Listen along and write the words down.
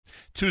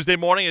Tuesday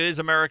morning, it is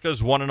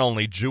America's one and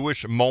only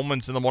Jewish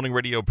Moments in the Morning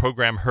radio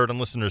program, heard on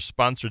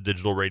listeners-sponsored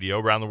digital radio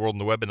around the world on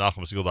the web at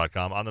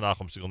NachumSegal.com, on the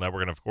Nachum Segal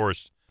Network, and, of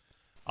course,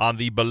 on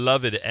the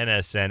beloved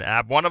NSN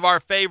app. One of our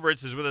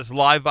favorites is with us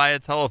live via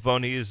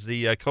telephone. He is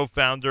the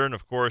co-founder and,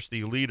 of course,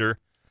 the leader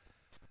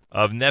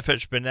of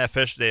Nefesh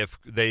B'Nefesh.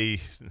 They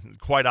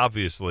quite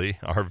obviously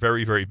are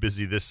very, very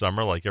busy this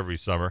summer, like every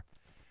summer.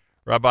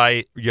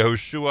 Rabbi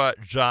Yehoshua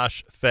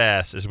Josh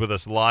Fass is with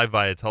us live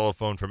via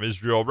telephone from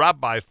Israel.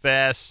 Rabbi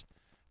Fass,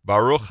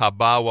 Baruch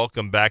haba,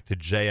 welcome back to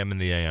JM in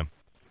the AM.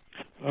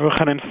 Baruch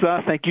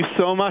hanimsa, thank you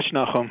so much,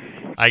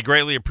 Nachum. I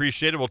greatly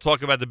appreciate it. We'll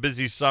talk about the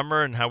busy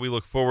summer and how we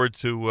look forward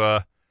to,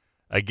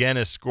 again,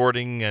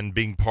 escorting and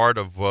being part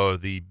of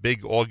the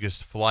big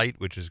August flight,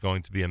 which is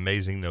going to be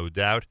amazing, no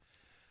doubt.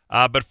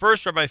 But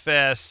first, Rabbi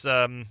Fass,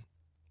 you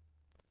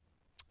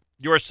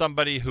are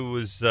somebody who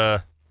is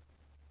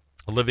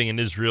living in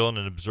Israel and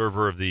an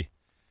observer of the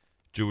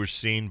Jewish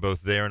scene,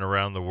 both there and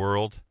around the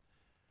world.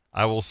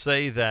 I will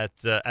say that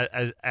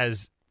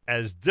as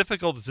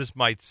difficult as this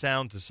might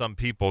sound to some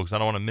people, because I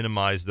don't want to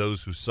minimize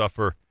those who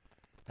suffer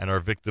and are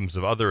victims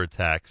of other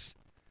attacks,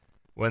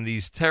 when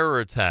these terror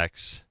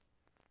attacks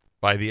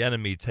by the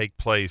enemy take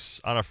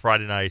place on a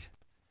Friday night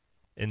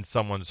in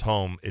someone's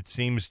home, it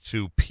seems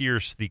to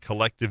pierce the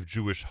collective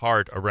Jewish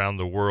heart around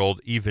the world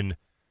even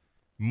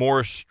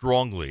more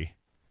strongly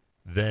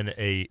than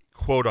a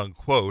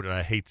quote-unquote, and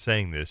I hate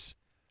saying this,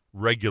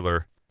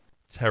 regular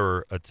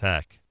terror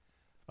attack.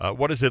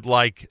 What is it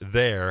like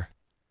there,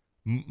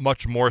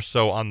 much more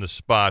so on the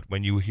spot,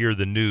 when you hear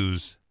the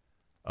news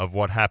of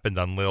what happened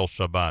on Leil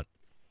Shabbat?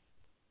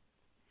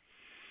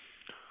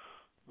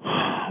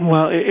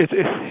 Well,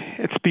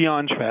 it's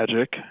beyond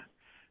tragic,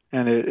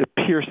 and it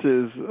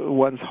pierces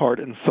one's heart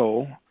and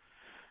soul.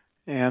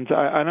 And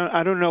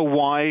I don't know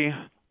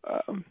why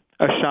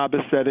a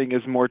Shabbos setting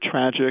is more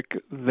tragic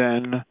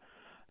than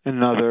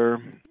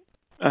another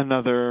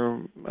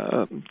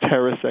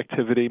terrorist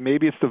activity.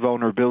 Maybe it's the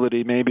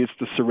vulnerability. Maybe it's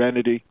the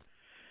serenity.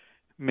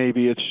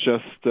 Maybe it's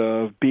just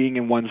being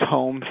in one's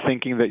home,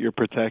 thinking that you're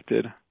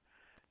protected,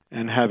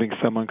 and having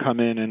someone come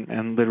in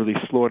and literally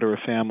slaughter a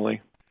family.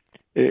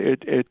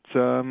 It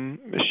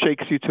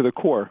shakes you to the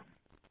core.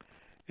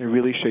 It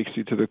really shakes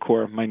you to the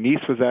core. My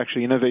niece was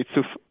actually in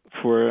Aveitsuf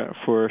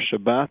for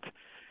Shabbat,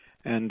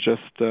 and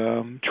just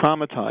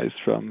traumatized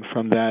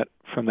from that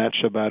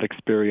Shabbat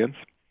experience.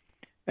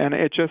 And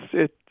it's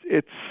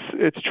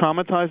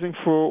traumatizing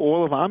for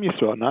all of Am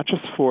Yisrael, not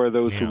just for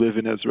those who live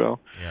in Israel,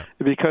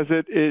 because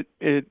it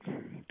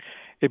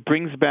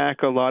brings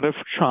back a lot of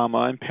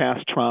trauma and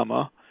past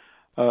trauma,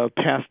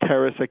 past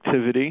terrorist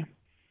activity,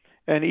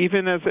 and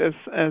even as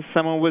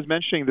someone was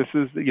mentioning, this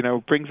is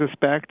brings us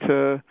back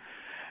to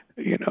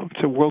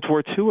World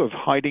War II of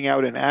hiding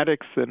out in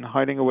attics and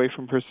hiding away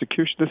from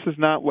persecution. This is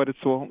not what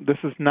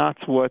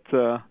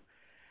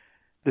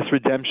this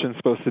redemption is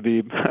supposed to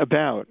be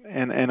about.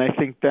 And I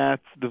think that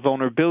the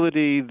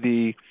vulnerability,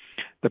 the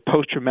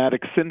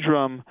post-traumatic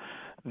syndrome,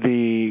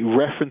 the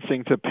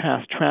referencing to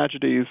past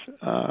tragedies,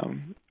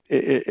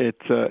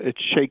 it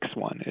shakes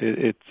one.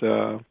 It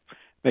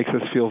makes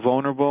us feel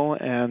vulnerable,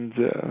 and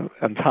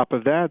on top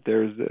of that,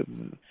 there's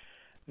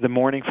the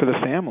mourning for the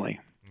family.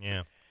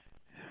 Yeah.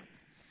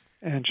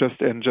 And just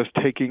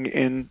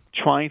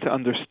trying to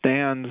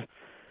understand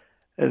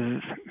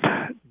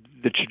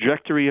the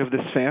trajectory of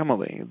this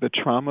family, the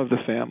trauma of the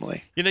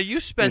family.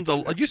 You spend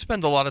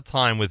a lot of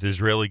time with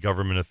Israeli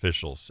government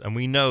officials, and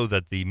we know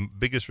that the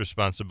biggest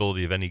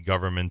responsibility of any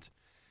government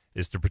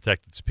is to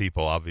protect its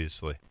people,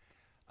 obviously.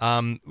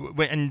 And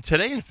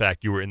today, in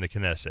fact, you were in the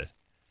Knesset,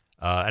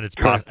 and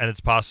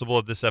it's possible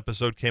that this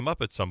episode came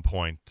up at some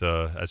point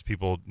as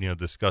people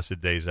discuss it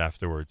days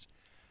afterwards.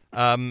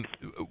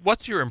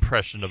 What's your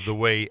impression of the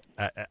way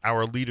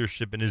our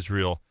leadership in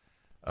Israel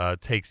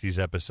takes these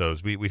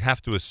episodes? I'd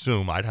have to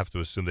assume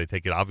they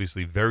take it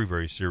obviously very,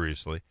 very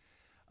seriously.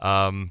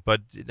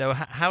 But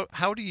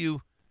how do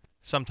you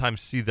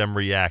sometimes see them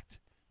react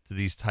to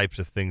these types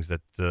of things that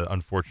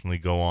unfortunately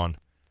go on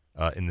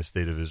in the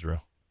state of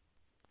Israel?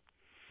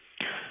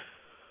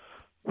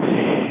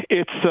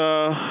 It's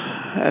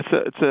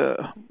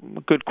a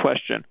good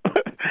question.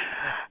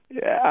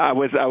 I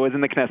was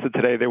in the Knesset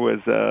today. There was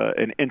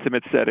an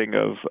intimate setting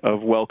of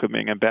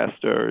welcoming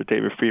Ambassador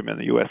David Friedman,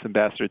 the U.S.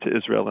 ambassador to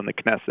Israel, in the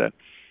Knesset,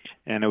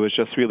 and it was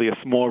just really a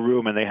small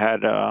room, and they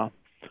had a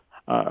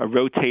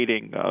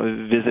rotating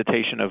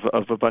visitation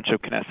of a bunch of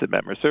Knesset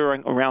members. There were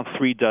around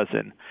 36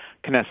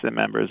 Knesset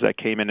members that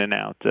came in and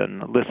out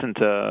and listened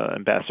to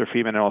Ambassador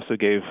Friedman, and also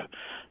gave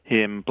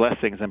him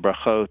blessings and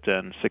brachot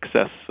and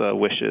success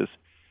wishes.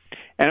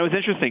 And it was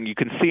interesting. You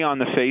can see on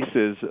the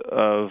faces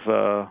of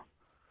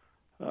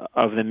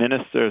the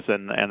ministers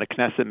and the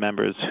Knesset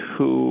members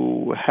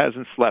who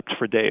hasn't slept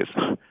for days,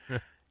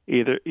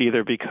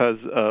 either because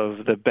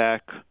of the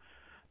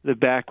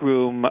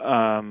backroom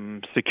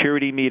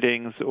security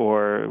meetings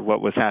or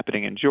what was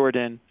happening in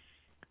Jordan,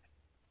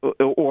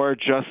 or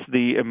just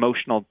the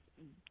emotional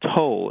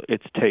toll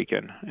it's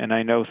taken. And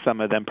I know some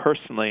of them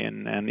personally,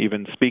 and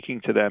even speaking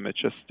to them, it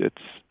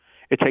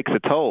takes a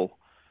toll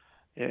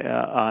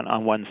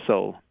on one's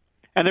soul.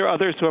 And there are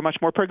others who are much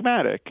more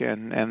pragmatic,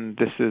 and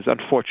this is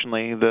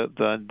unfortunately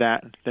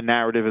the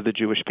narrative of the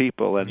Jewish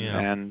people,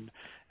 and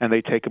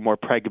they take a more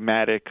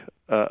pragmatic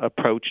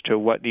approach to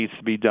what needs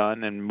to be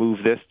done, and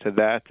move this to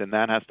that, and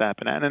that has to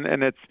happen,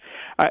 and it's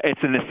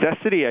a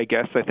necessity, I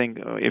guess. I think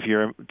if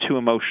you're too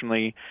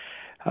emotionally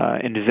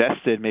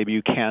invested, maybe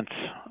you can't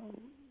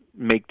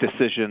make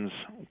decisions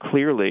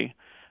clearly.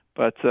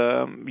 But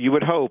you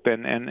would hope,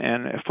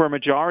 and for a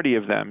majority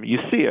of them, you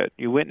see it,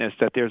 you witness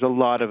that there's a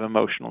lot of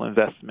emotional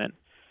investment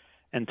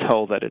and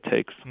toll that it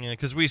takes. Yeah,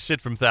 because we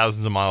sit from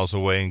thousands of miles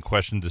away and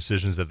question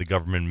decisions that the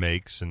government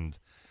makes, and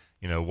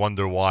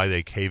wonder why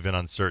they cave in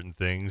on certain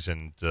things,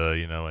 and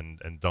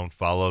and don't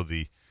follow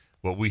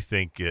what we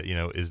think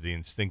is the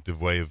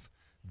instinctive way of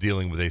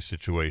dealing with a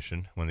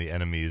situation when the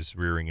enemy is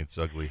rearing its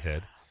ugly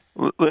head.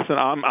 Listen,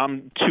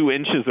 I'm 2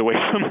 inches away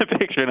from the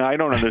picture, and I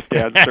don't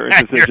understand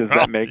certain decisions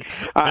that make.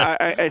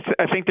 I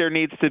think there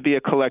needs to be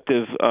a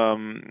collective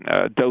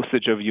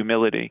dosage of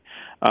humility.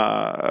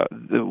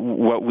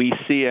 What we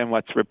see and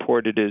what's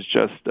reported is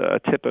just a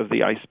tip of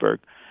the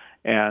iceberg,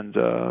 and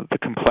the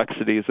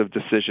complexities of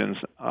decisions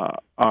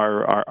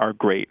are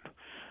great.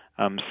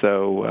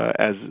 So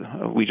as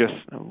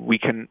we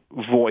can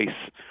voice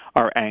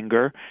our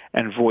anger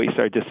and voice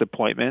our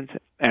disappointment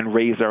and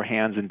raise our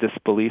hands in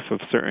disbelief of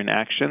certain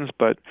actions,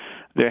 but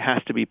there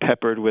has to be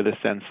peppered with a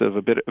sense of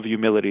a bit of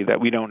humility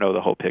that we don't know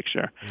the whole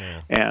picture.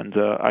 Yeah. And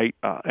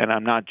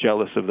I'm not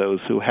jealous of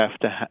those who have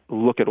to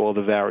look at all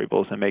the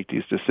variables and make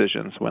these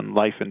decisions when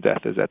life and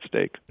death is at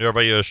stake.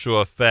 Rabbi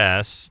Yehoshua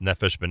Fass,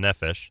 Nefesh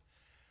B'Nefesh.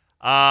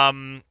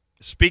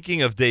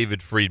 Speaking of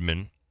David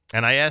Friedman,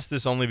 and I ask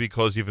this only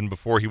because even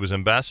before he was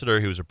ambassador,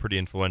 he was a pretty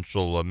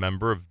influential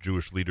member of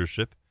Jewish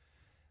leadership,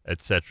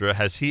 etc.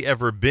 Has he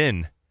ever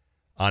been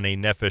on a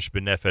Nefesh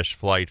B'Nefesh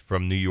flight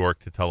from New York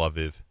to Tel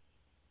Aviv?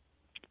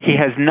 He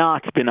has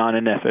not been on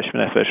a Nefesh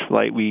B'Nefesh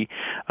flight. We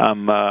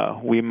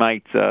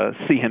might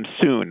see him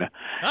soon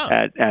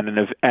at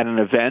an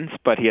event,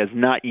 but he has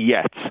not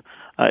yet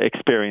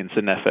experienced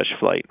a Nefesh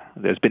flight.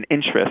 There's been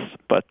interest,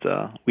 but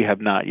we have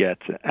not yet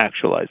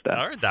actualized that.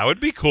 All right, that would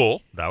be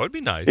cool. That would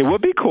be nice. It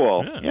would be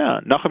cool.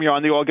 Yeah. Nachum, you're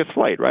on the August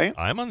flight, right?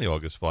 I'm on the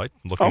August flight.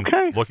 Looking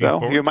so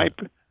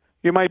forward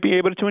you might be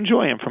able to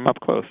enjoy him from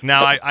up close.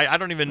 Now, I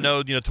don't even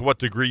know to what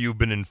degree you've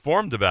been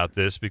informed about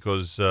this,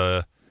 because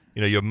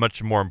you have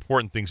much more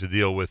important things to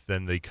deal with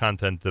than the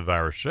content of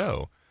our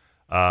show.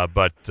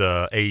 But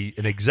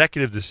an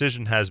executive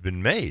decision has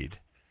been made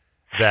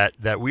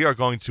that we are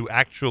going to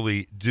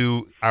actually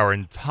do our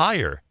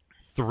entire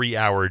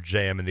 3-hour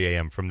JM in the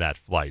AM from that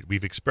flight.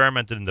 We've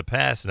experimented in the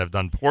past and have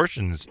done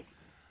portions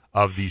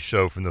of the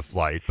show from the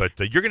flight, but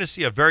you're going to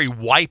see a very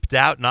wiped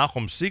out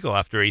Nachum Segal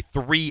after a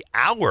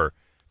 3-hour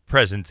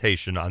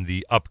presentation on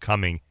the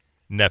upcoming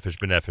Nefesh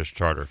B'Nefesh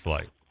charter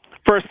flight.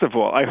 First of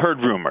all, I heard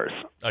rumors.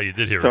 Oh, you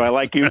did hear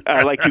rumors. So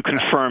I like you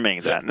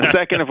confirming that. And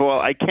second of all,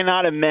 I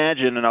cannot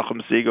imagine a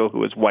Nachum Segal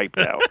who is wiped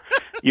out.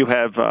 You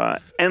have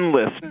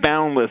endless,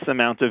 boundless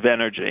amount of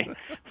energy.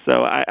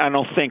 So I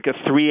don't think a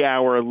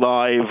 3-hour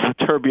live,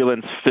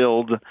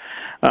 turbulence-filled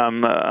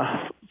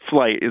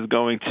flight is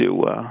going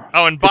to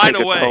take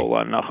a toll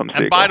on Nachum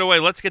Segal. And by the way,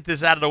 let's get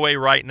this out of the way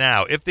right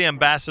now. If the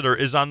ambassador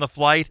is on the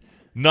flight,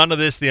 none of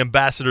this, the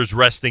ambassador's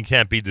resting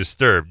can't be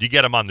disturbed. You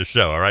get him on the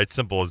show, all right?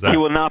 Simple as that. He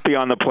will not be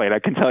on the plane, I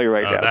can tell you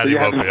right now. So you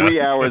have 3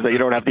 hours that you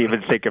don't have to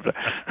even think of it.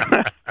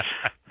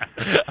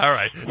 All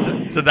right.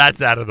 So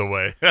that's out of the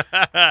way.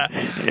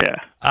 Yeah.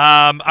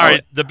 All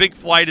right. The big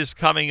flight is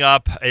coming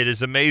up. It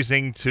is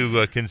amazing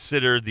to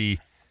consider the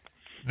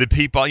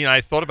people.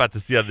 I thought about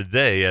this the other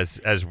day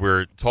as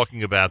we're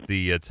talking about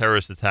the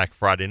terrorist attack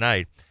Friday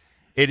night.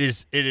 It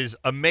is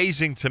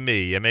amazing to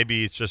me, and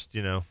maybe it's just,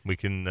 we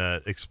can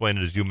explain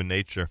it as human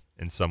nature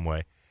in some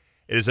way.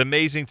 It is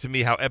amazing to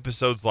me how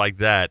episodes like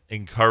that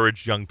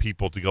encourage young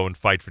people to go and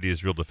fight for the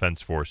Israel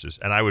Defense Forces.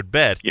 And I would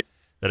bet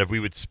that if we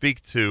would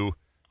speak to,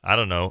 I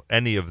don't know,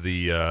 any of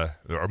the,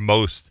 or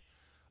most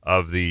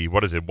of the,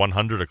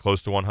 100 or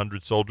close to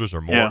 100 soldiers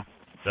or more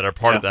that are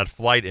part of that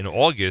flight in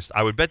August,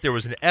 I would bet there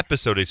was an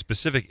episode, a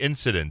specific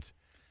incident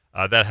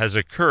that has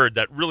occurred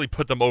that really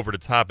put them over the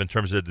top in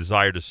terms of the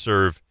desire to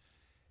serve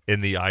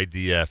in the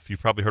IDF.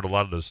 You've probably heard a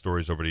lot of those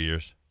stories over the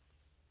years.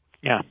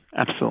 Yeah,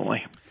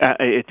 absolutely.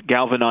 It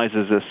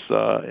galvanizes this,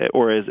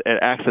 it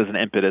acts as an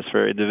impetus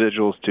for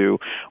individuals to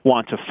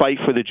want to fight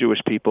for the Jewish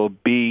people,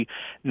 be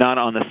not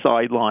on the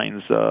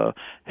sidelines,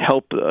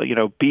 help,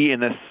 be in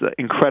this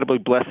incredibly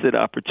blessed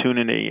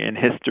opportunity in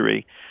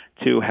history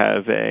to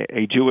have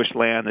a Jewish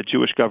land, a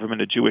Jewish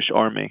government, a Jewish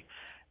army.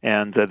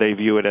 And they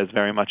view it as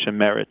very much a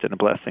merit and a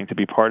blessing to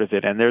be part of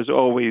it. And there's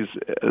always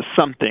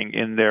something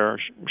in their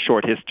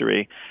short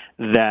history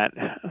that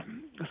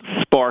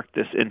sparked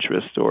this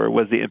interest or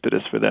was the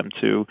impetus for them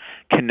to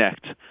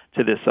connect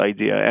to this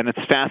idea. And it's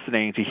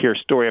fascinating to hear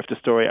story after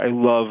story. I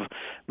love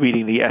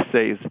reading the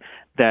essays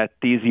that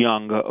these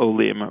young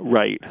Olim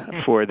write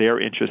for their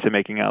interest in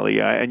making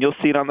Aliyah. And you'll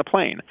see it on the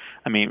plane.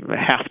 I mean,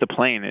 half the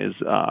plane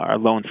are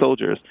lone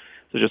soldiers.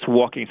 So just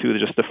walking through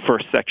just the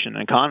first section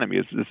economy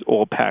is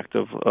all packed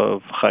of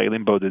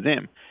Chayalim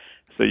Bodedim.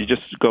 So you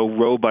just go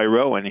row by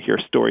row and you hear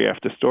story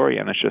after story,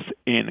 and it's just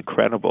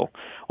incredible.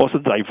 Also,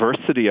 the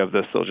diversity of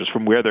the soldiers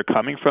from where they're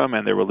coming from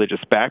and their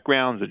religious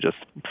backgrounds, and just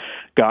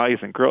guys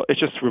and girls. It's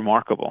just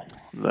remarkable.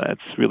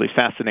 It's really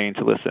fascinating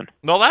to listen.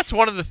 Well, that's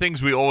one of the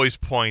things we always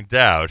point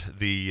out,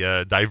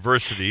 the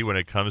diversity when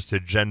it comes to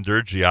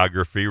gender,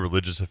 geography,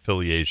 religious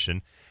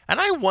affiliation. And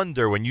I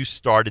wonder, when you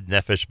started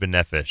Nefesh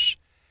B'Nefesh,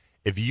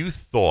 if you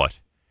thought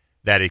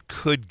that it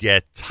could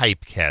get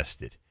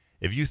typecasted.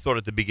 If you thought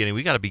at the beginning,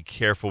 we got to be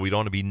careful, we don't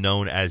want to be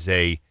known as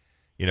a,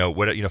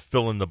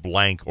 fill in the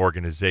blank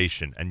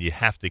organization, and you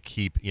have to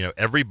keep,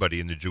 everybody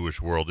in the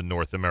Jewish world in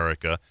North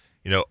America,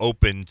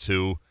 open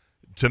to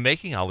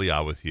making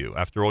Aliyah with you.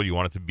 After all, you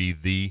want it to be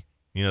the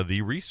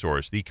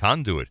resource, the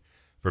conduit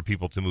for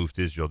people to move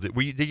to Israel.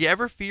 Did you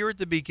ever fear at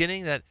the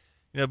beginning that,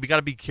 we got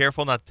to be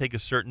careful not to take a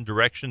certain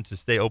direction to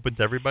stay open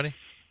to everybody?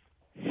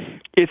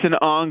 It's an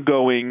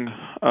ongoing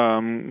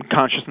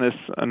consciousness,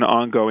 an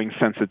ongoing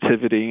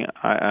sensitivity.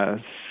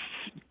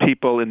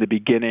 People in the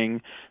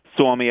beginning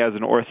saw me as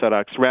an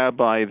Orthodox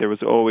rabbi. There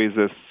was always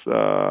this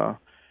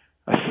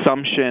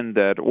assumption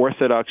that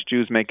Orthodox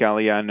Jews make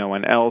Aliyah, no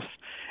one else,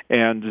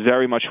 and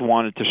very much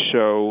wanted to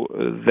show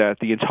that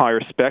the entire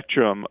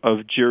spectrum of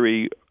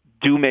Jewry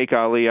do make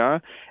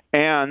Aliyah,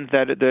 and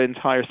that the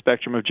entire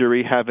spectrum of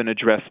Jewry have an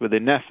address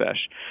within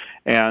Nefesh.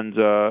 And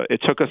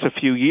it took us a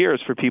few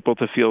years for people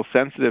to feel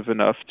sensitive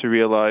enough to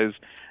realize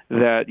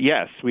that,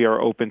 yes, we are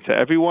open to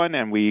everyone,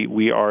 and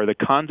we are the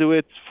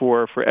conduits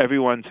for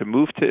everyone to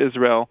move to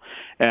Israel.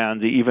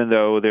 And even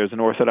though there's an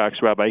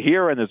Orthodox rabbi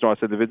here and there's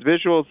lots of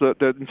individuals,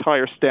 the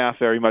entire staff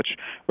very much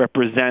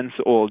represents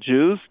all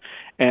Jews,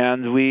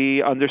 and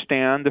we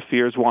understand the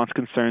fears, wants,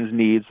 concerns,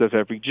 needs of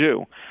every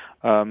Jew.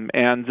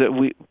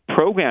 Ongoing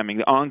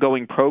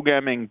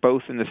programming,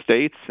 both in the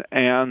States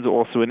and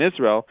also in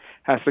Israel,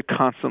 has to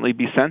constantly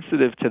be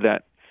sensitive to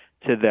that.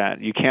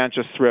 You can't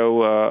just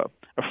throw a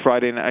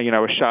Friday,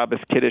 a Shabbos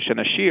Kiddush and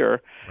a Shir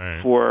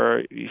right.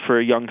 for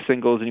young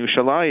singles in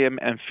Yerushalayim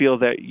and feel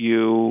that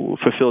you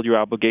fulfilled your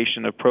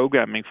obligation of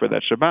programming for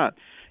that Shabbat.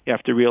 You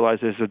have to realize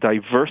there's a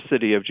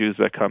diversity of Jews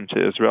that come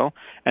to Israel,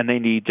 and they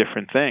need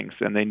different things,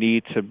 and they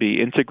need to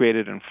be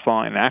integrated and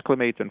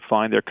acclimate and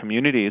find their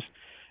communities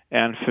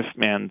and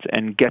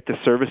get the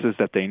services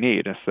that they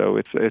need. So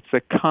it's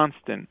a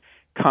constant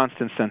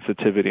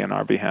sensitivity on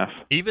our behalf.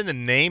 Even the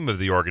name of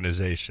the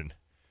organization,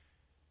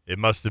 it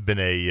must have been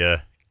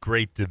a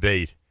great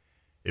debate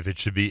if it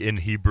should be in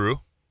Hebrew.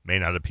 May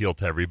not appeal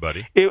to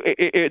everybody.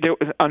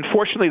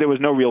 Unfortunately, there was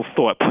no real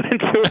thought put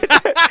into it.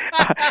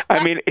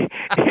 I mean,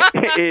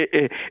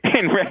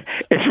 in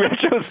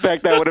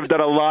retrospect, I would have done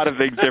a lot of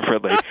things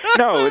differently.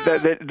 No,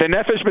 the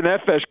Nefesh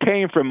B'Nefesh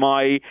came from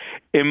my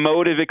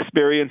emotive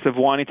experience of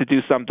wanting to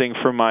do something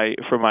for my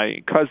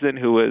cousin,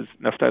 who was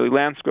Naftali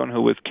Landskron,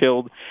 who was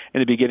killed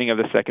in the beginning of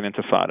the Second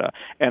Intifada.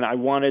 And I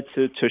wanted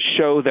to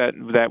show that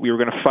we were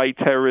going to fight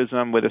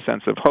terrorism with a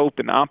sense of hope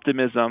and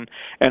optimism,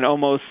 and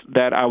almost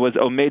that I was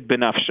Omed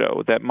B'Nafsho,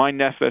 that my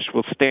Nefesh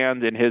will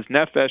stand in his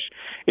Nefesh,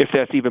 if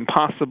that's even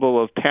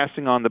possible, of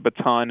passing on the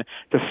baton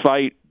to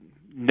fight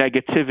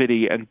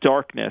negativity and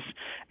darkness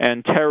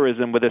and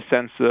terrorism with a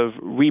sense of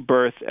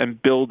rebirth and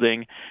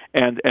building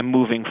and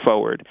moving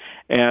forward.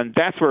 And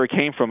that's where it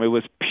came from. It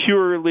was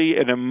purely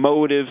an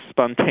emotive,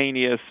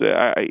 spontaneous.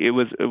 It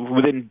was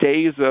within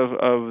days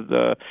of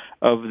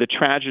the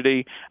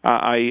tragedy.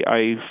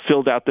 I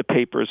filled out the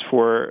papers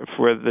for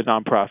the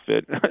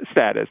nonprofit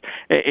status.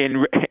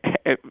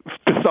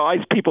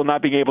 Besides people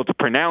not being able to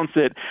pronounce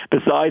it,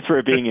 besides for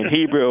it being in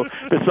Hebrew,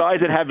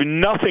 besides it having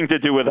nothing to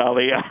do with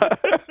Aliyah.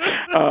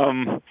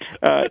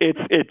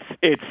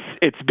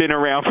 It's been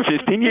around for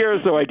 15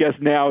 years, so I guess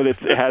now it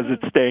has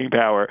its staying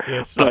power.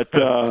 Yes, but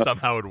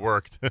somehow it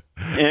worked.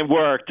 It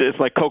worked. It's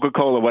like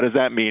Coca-Cola. What does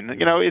that mean?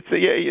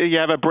 You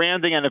have a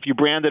branding, and if you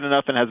brand it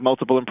enough and has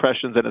multiple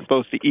impressions, and it's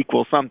supposed to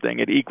equal something,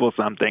 it equals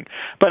something.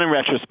 But in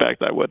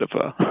retrospect, I would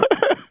have.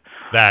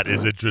 That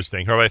is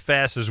interesting. Rabbi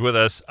Fass is with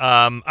us.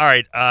 All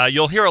right,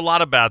 you'll hear a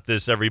lot about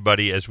this,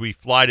 everybody, as we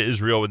fly to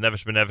Israel with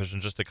Nefesh B'Nefesh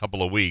in just a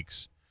couple of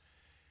weeks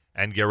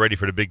and get ready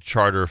for the big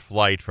charter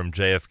flight from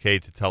JFK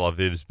to Tel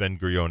Aviv's Ben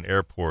Gurion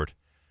Airport.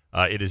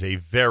 It is a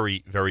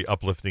very, very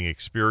uplifting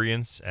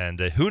experience, and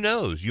who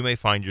knows, you may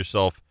find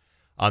yourself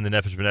on the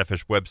Nefesh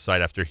B'Nefesh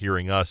website after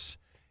hearing us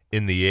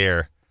in the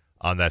air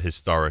on that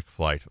historic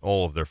flight.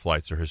 All of their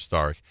flights are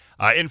historic.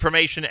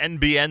 Information,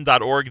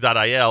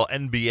 nbn.org.il,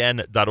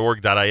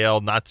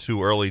 nbn.org.il. Not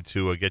too early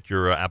to get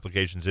your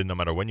applications in, no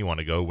matter when you want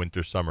to go,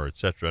 winter, summer,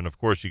 etc. And, of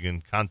course, you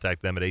can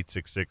contact them at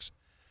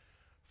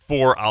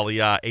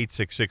 866-4-ALIYAH,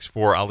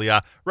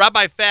 866-4-ALIYAH.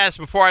 Rabbi Fass,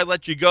 before I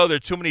let you go, there are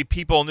too many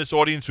people in this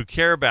audience who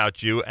care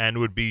about you and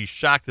would be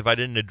shocked if I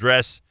didn't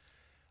address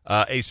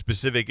a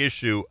specific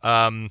issue.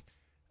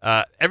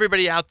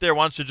 Everybody out there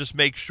wants to just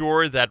make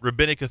sure that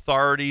rabbinic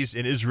authorities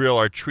in Israel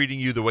are treating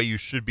you the way you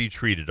should be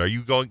treated. Are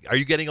you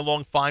getting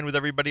along fine with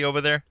everybody over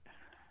there?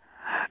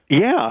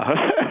 Yeah.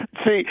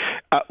 See,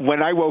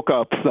 when I woke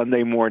up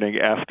Sunday morning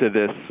after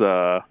this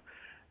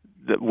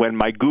when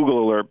my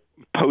Google alert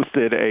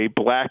posted a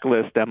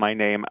blacklist at my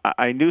name,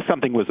 I knew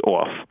something was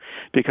off,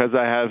 because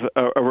I have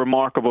a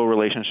remarkable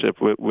relationship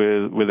with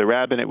the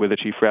rabbinate, with the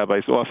chief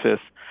rabbi's office.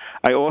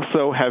 I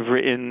also have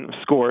written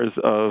scores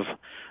of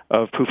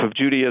proof of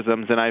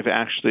Judaisms, and I've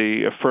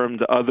actually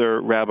affirmed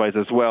other rabbis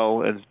as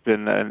well, as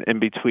been an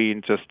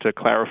in-between just to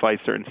clarify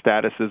certain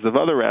statuses of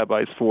other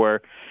rabbis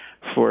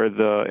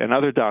and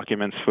other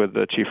documents for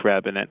the chief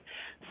rabbinate.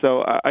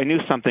 So I knew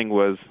something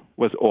was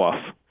off.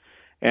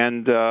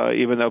 And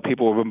even though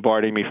people were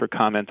bombarding me for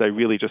comment, I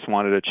really just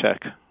wanted to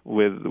check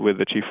with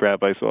the chief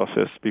rabbi's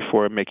office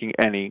before making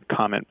any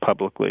comment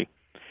publicly.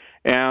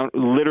 And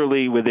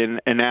literally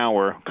within an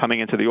hour coming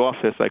into the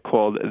office, I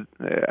called.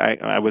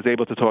 I was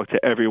able to talk to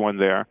everyone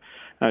there.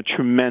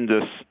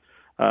 Tremendous,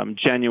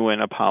 genuine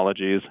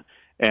apologies,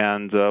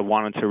 and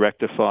wanted to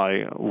rectify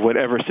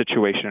whatever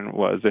situation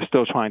was. They're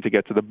still trying to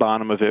get to the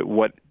bottom of it.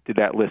 What did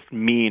that list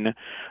mean?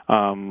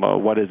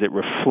 What does it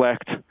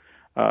reflect?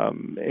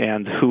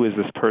 And who is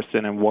this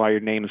person, and why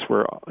names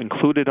were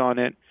included on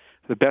it?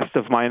 To the best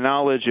of my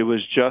knowledge, it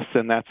was just,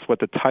 and that's what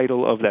the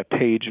title of that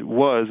page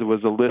was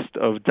a list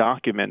of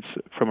documents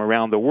from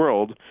around the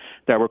world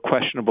that were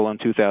questionable in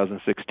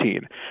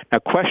 2016. Now,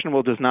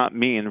 questionable does not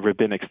mean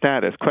rabbinic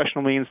status.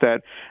 Questionable means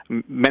that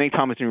many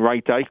times when you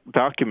write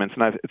documents,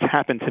 and it's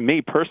happened to me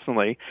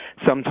personally,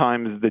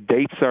 sometimes the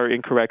dates are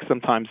incorrect,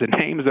 sometimes the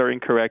names are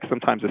incorrect,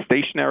 sometimes the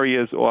stationery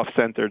is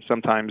off-centered,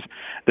 sometimes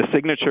the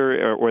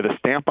signature or the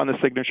stamp on the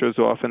signature is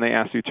off, and they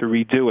ask you to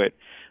redo it.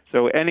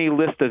 So any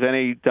list of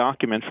any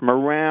document from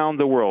around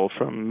the world,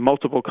 from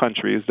multiple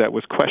countries, that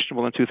was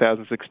questionable in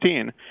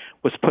 2016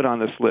 was put on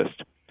this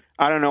list.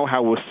 I don't know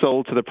how it was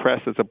sold to the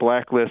press as a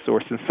blacklist or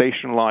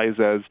sensationalized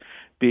as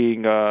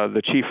being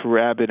the chief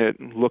rabbinate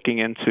looking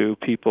into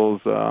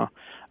people's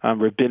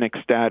rabbinic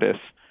status,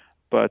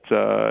 but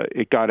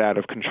it got out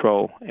of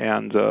control,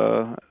 and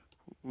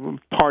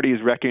parties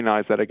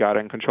recognized that it got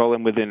out of control,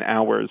 and within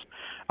hours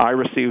I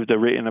received a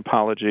written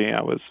apology.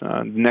 I was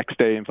next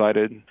day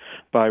invited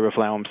by Rav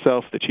Lau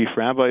himself, the chief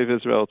rabbi of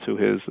Israel, to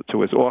his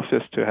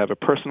office to have a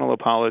personal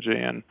apology,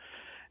 and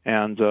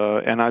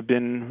I've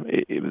been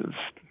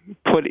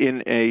put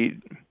in a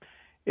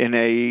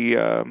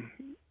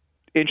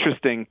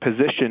interesting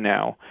position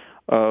now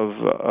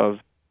of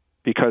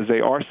because they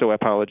are so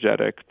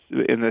apologetic,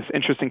 in this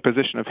interesting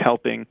position of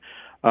helping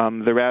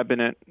the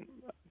rabbinate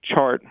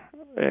chart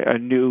a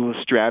new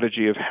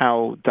strategy of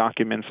how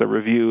documents are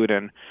reviewed,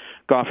 and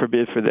God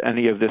forbid for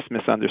any of this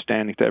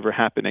misunderstanding to ever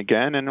happen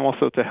again, and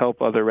also to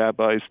help other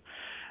rabbis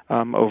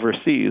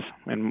overseas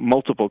in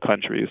multiple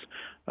countries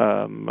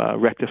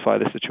rectify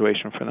the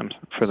situation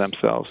for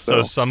themselves.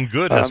 So some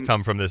good has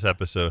come from this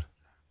episode.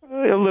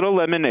 A little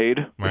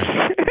lemonade.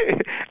 Right.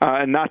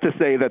 Not to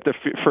say that the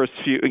first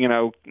few,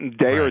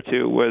 day or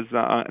two was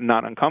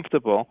not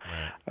uncomfortable,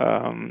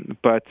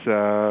 but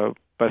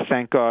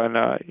thank God,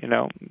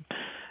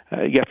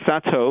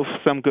 Yetzat Tov,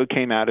 some good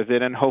came out of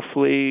it, and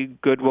hopefully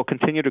good will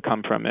continue to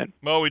come from it.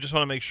 Well, we just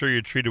want to make sure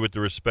you're treated with the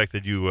respect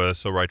that you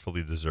so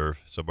rightfully deserve.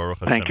 So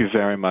Baruch Hashem. Thank you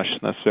very much.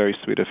 That's very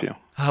sweet of you.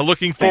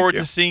 Looking forward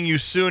to seeing you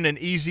soon. An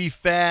easy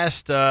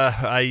fast.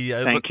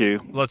 Thank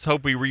you. Let's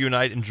hope we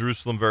reunite in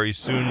Jerusalem very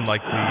soon,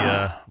 like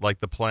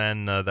the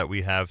plan that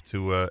we have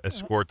to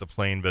escort the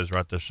plane,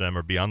 Bezrat Hashem,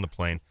 or be on the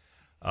plane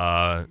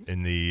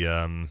in the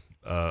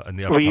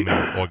upcoming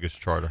August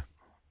charter.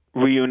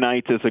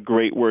 Reunite is a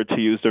great word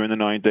to use during the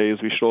 9 days.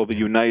 We should all be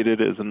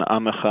united as an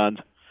Am Echad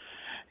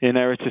in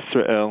Eretz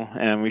Yisrael,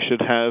 and we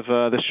should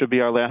have, this should be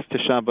our last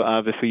Tisha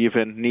B'Av, if we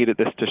even needed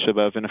this Tisha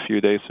B'Av in a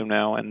few days from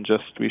now, and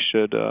we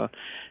should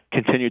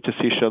continue to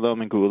see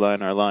Shalom and Geula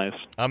in our lives.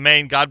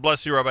 Amen. God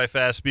bless you, Rabbi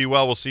Fast. Be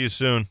well. We'll see you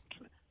soon.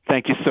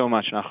 Thank you so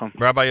much, Nachum.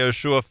 Rabbi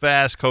Yoshua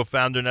Fast,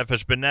 co-founder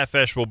Nefesh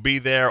B'Nefesh, will be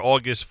there.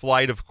 August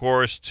flight, of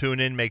course.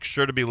 Tune in. Make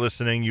sure to be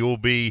listening. You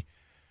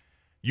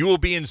will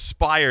be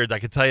inspired, I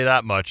can tell you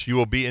that much. You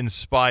will be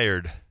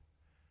inspired.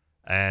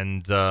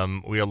 And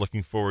we are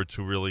looking forward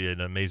to really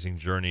an amazing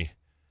journey,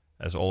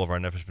 as all of our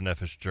Nefesh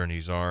B'Nefesh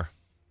journeys are.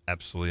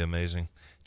 Absolutely amazing.